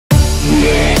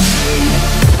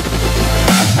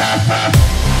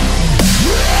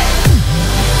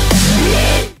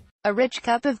A rich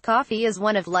cup of coffee is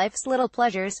one of life's little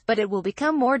pleasures, but it will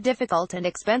become more difficult and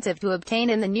expensive to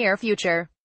obtain in the near future.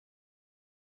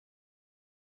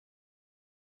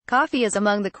 Coffee is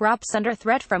among the crops under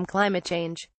threat from climate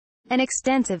change. An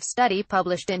extensive study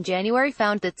published in January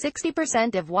found that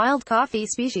 60% of wild coffee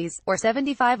species, or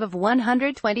 75 of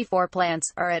 124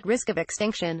 plants, are at risk of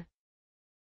extinction.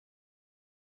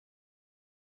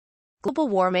 Global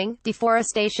warming,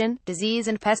 deforestation, disease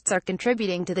and pests are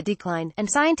contributing to the decline, and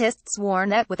scientists warn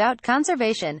that without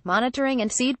conservation, monitoring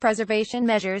and seed preservation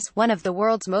measures, one of the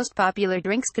world's most popular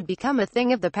drinks could become a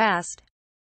thing of the past.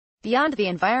 Beyond the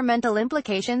environmental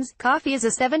implications, coffee is a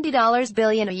 $70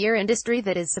 billion a year industry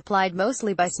that is supplied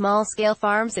mostly by small-scale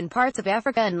farms in parts of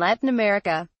Africa and Latin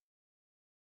America.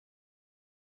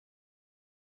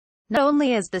 Not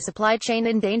only is the supply chain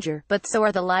in danger, but so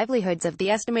are the livelihoods of the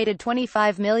estimated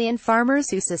 25 million farmers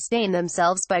who sustain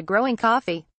themselves by growing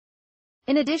coffee.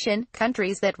 In addition,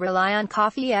 countries that rely on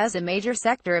coffee as a major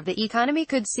sector of the economy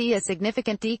could see a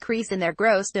significant decrease in their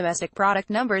gross domestic product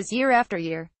numbers year after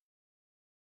year.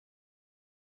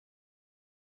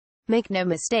 Make no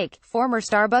mistake, former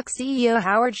Starbucks CEO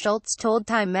Howard Schultz told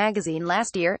Time magazine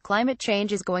last year, climate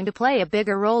change is going to play a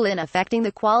bigger role in affecting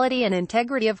the quality and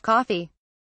integrity of coffee.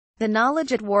 The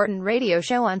Knowledge at Wharton radio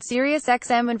show on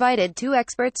SiriusXM invited two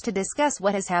experts to discuss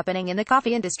what is happening in the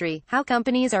coffee industry, how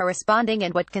companies are responding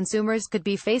and what consumers could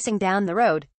be facing down the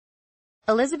road.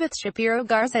 Elizabeth Shapiro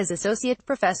Garza is Associate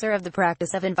Professor of the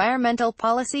Practice of Environmental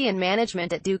Policy and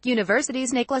Management at Duke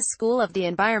University's Nicholas School of the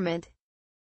Environment.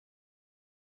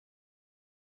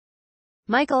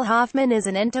 Michael Hoffman is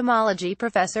an entomology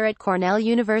professor at Cornell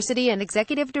University and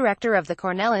Executive Director of the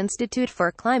Cornell Institute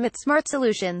for Climate Smart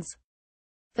Solutions.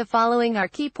 The following are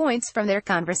key points from their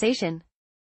conversation.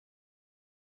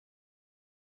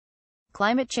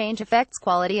 Climate change affects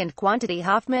quality and quantity.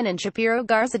 Hoffman and Shapiro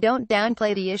Garza don't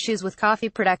downplay the issues with coffee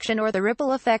production or the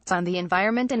ripple effects on the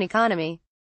environment and economy.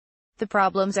 The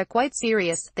problems are quite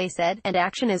serious, they said, and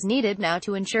action is needed now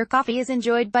to ensure coffee is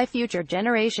enjoyed by future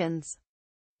generations.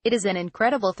 It is an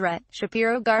incredible threat,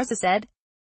 Shapiro Garza said.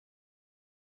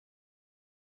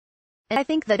 And I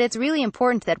think that it's really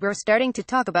important that we're starting to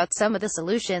talk about some of the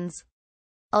solutions.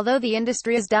 Although the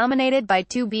industry is dominated by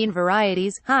two bean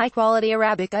varieties, high-quality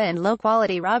Arabica and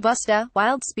low-quality Robusta,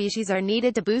 wild species are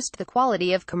needed to boost the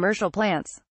quality of commercial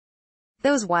plants.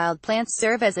 Those wild plants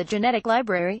serve as a genetic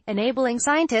library, enabling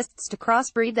scientists to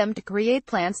crossbreed them to create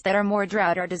plants that are more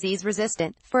drought or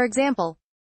disease-resistant, for example.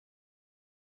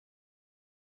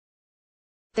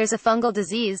 There's a fungal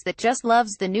disease that just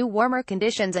loves the new warmer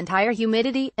conditions and higher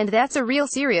humidity, and that's a real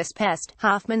serious pest,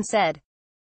 Hoffman said.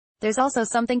 There's also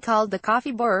something called the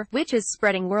coffee borer, which is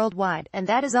spreading worldwide, and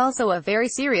that is also a very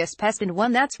serious pest and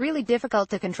one that's really difficult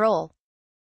to control.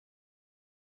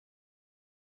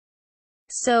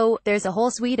 So, there's a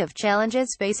whole suite of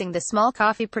challenges facing the small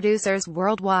coffee producers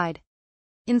worldwide.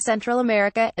 In Central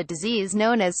America, a disease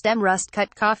known as stem rust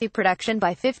cut coffee production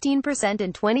by 15%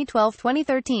 in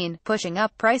 2012-2013, pushing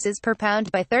up prices per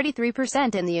pound by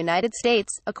 33% in the United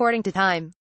States, according to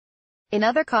Time. In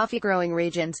other coffee-growing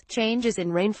regions, changes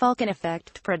in rainfall can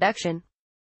affect production.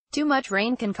 Too much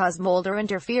rain can cause mold or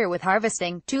interfere with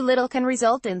harvesting, too little can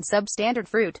result in substandard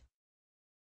fruit.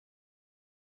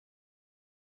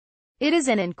 It is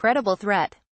an incredible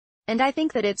threat. And I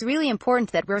think that it's really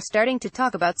important that we're starting to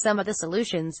talk about some of the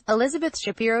solutions. Elizabeth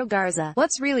Shapiro Garza.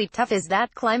 What's really tough is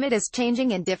that climate is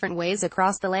changing in different ways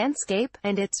across the landscape,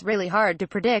 and it's really hard to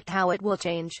predict how it will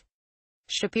change.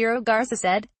 Shapiro Garza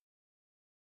said.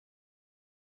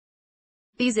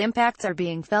 These impacts are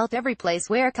being felt every place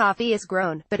where coffee is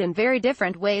grown, but in very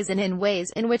different ways and in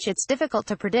ways in which it's difficult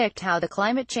to predict how the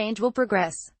climate change will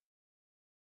progress.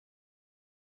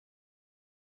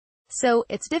 So,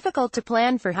 it's difficult to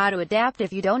plan for how to adapt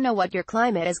if you don't know what your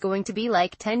climate is going to be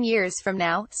like 10 years from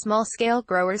now. Small-scale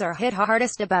growers are hit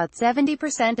hardest. About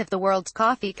 70% of the world's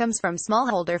coffee comes from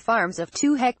smallholder farms of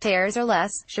 2 hectares or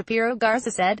less, Shapiro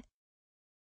Garza said.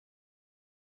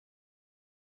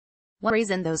 One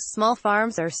reason those small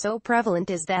farms are so prevalent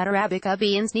is that Arabica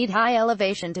beans need high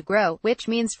elevation to grow, which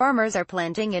means farmers are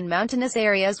planting in mountainous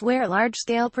areas where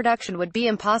large-scale production would be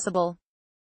impossible.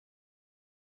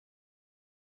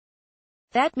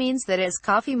 That means that as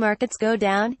coffee markets go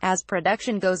down, as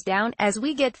production goes down, as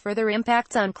we get further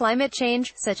impacts on climate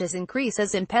change, such as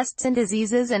increases in pests and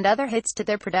diseases and other hits to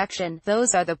their production,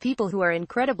 those are the people who are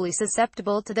incredibly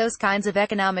susceptible to those kinds of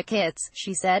economic hits,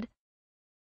 she said.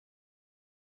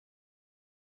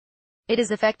 It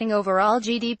is affecting overall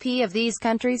GDP of these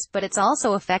countries, but it's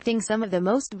also affecting some of the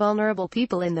most vulnerable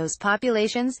people in those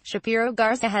populations. Shapiro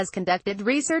Garza has conducted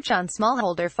research on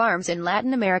smallholder farms in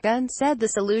Latin America and said the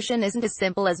solution isn't as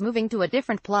simple as moving to a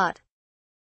different plot.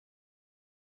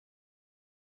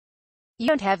 You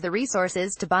don't have the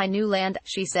resources to buy new land,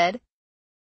 she said.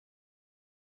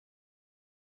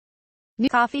 New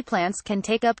coffee plants can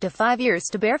take up to 5 years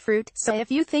to bear fruit, so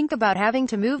if you think about having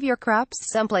to move your crops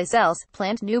someplace else,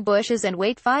 plant new bushes and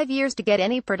wait 5 years to get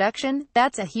any production,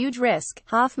 that's a huge risk.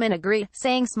 Hoffman agreed,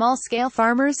 saying small-scale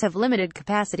farmers have limited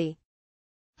capacity.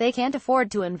 They can't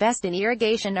afford to invest in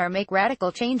irrigation or make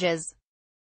radical changes.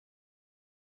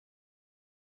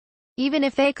 Even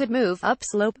if they could move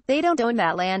upslope, they don't own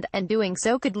that land, and doing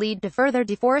so could lead to further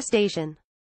deforestation.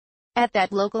 At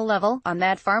that local level, on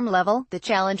that farm level, the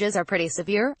challenges are pretty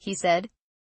severe, he said.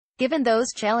 Given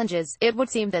those challenges, it would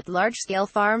seem that large-scale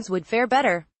farms would fare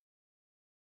better.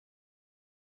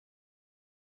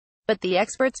 But the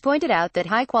experts pointed out that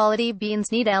high-quality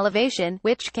beans need elevation,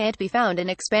 which can't be found in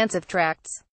expansive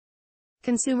tracts.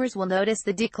 Consumers will notice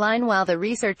the decline. While the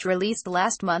research released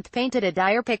last month painted a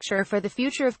dire picture for the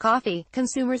future of coffee,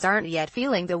 consumers aren't yet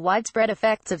feeling the widespread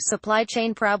effects of supply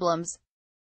chain problems.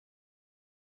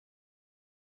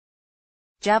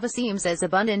 Java seems as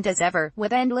abundant as ever,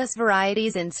 with endless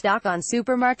varieties in stock on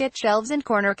supermarket shelves and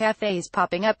corner cafes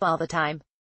popping up all the time.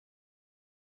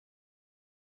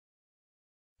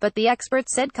 But the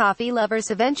experts said coffee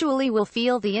lovers eventually will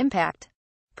feel the impact.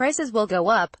 Prices will go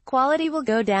up, quality will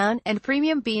go down, and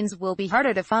premium beans will be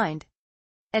harder to find.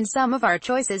 And some of our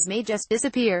choices may just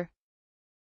disappear.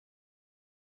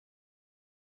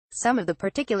 Some of the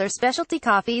particular specialty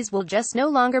coffees will just no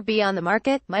longer be on the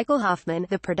market. Michael Hoffman,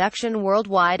 the production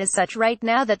worldwide is such right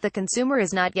now that the consumer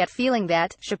is not yet feeling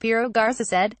that, Shapiro Garza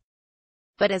said.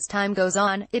 But as time goes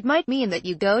on, it might mean that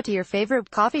you go to your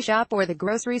favorite coffee shop or the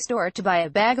grocery store to buy a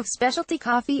bag of specialty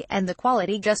coffee, and the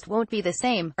quality just won't be the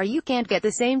same, or you can't get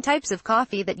the same types of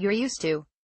coffee that you're used to.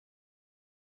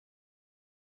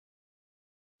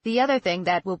 The other thing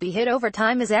that will be hit over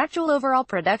time is actual overall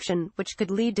production, which could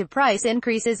lead to price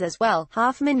increases as well.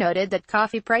 Hoffman noted that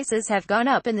coffee prices have gone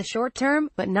up in the short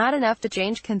term, but not enough to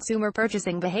change consumer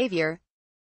purchasing behavior.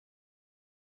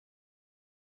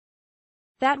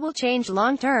 That will change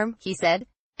long term, he said.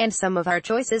 And some of our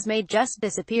choices may just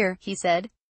disappear, he said.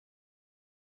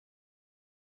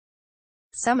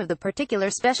 Some of the particular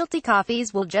specialty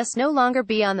coffees will just no longer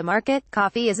be on the market.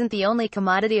 Coffee isn't the only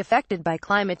commodity affected by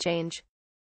climate change.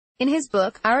 In his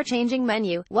book, Our Changing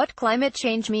Menu, What Climate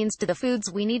Change Means to the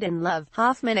Foods We Need and Love,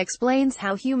 Hoffman explains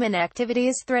how human activity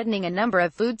is threatening a number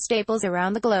of food staples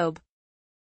around the globe.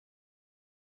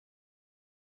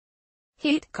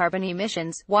 Heat, carbon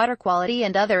emissions, water quality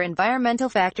and other environmental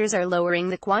factors are lowering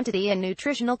the quantity and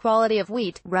nutritional quality of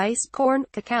wheat, rice, corn,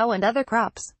 cacao and other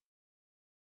crops.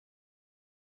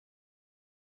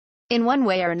 In one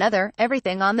way or another,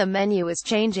 everything on the menu is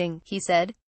changing, he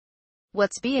said.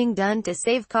 What's being done to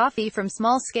save coffee from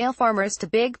small-scale farmers to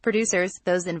big producers?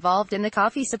 Those involved in the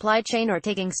coffee supply chain are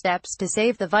taking steps to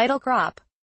save the vital crop.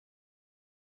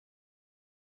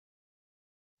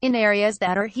 In areas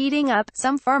that are heating up,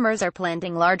 some farmers are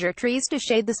planting larger trees to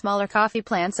shade the smaller coffee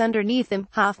plants underneath them,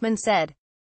 Hoffman said.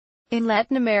 In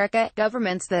Latin America,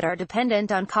 governments that are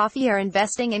dependent on coffee are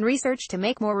investing in research to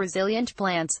make more resilient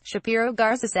plants, Shapiro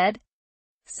Garza said.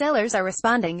 Sellers are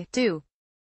responding, too.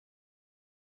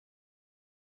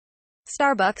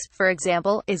 Starbucks, for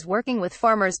example, is working with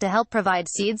farmers to help provide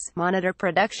seeds, monitor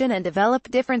production and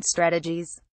develop different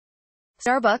strategies.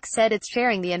 Starbucks said it's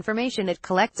sharing the information it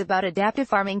collects about adaptive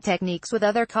farming techniques with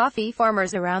other coffee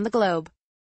farmers around the globe.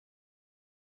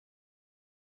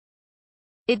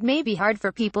 It may be hard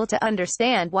for people to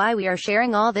understand why we are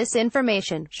sharing all this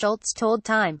information, Schultz told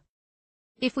Time.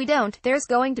 If we don't, there's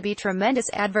going to be tremendous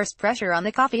adverse pressure on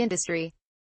the coffee industry.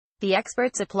 The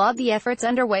experts applaud the efforts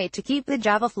underway to keep the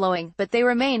Java flowing, but they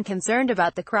remain concerned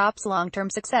about the crop's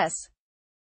long-term success.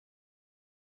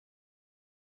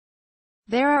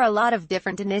 There are a lot of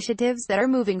different initiatives that are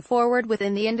moving forward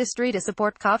within the industry to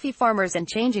support coffee farmers and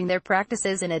changing their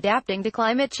practices and adapting to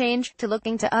climate change, to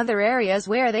looking to other areas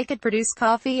where they could produce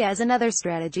coffee as another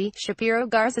strategy, Shapiro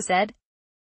Garza said.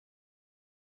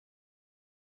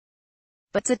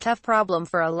 But it's a tough problem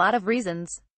for a lot of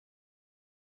reasons.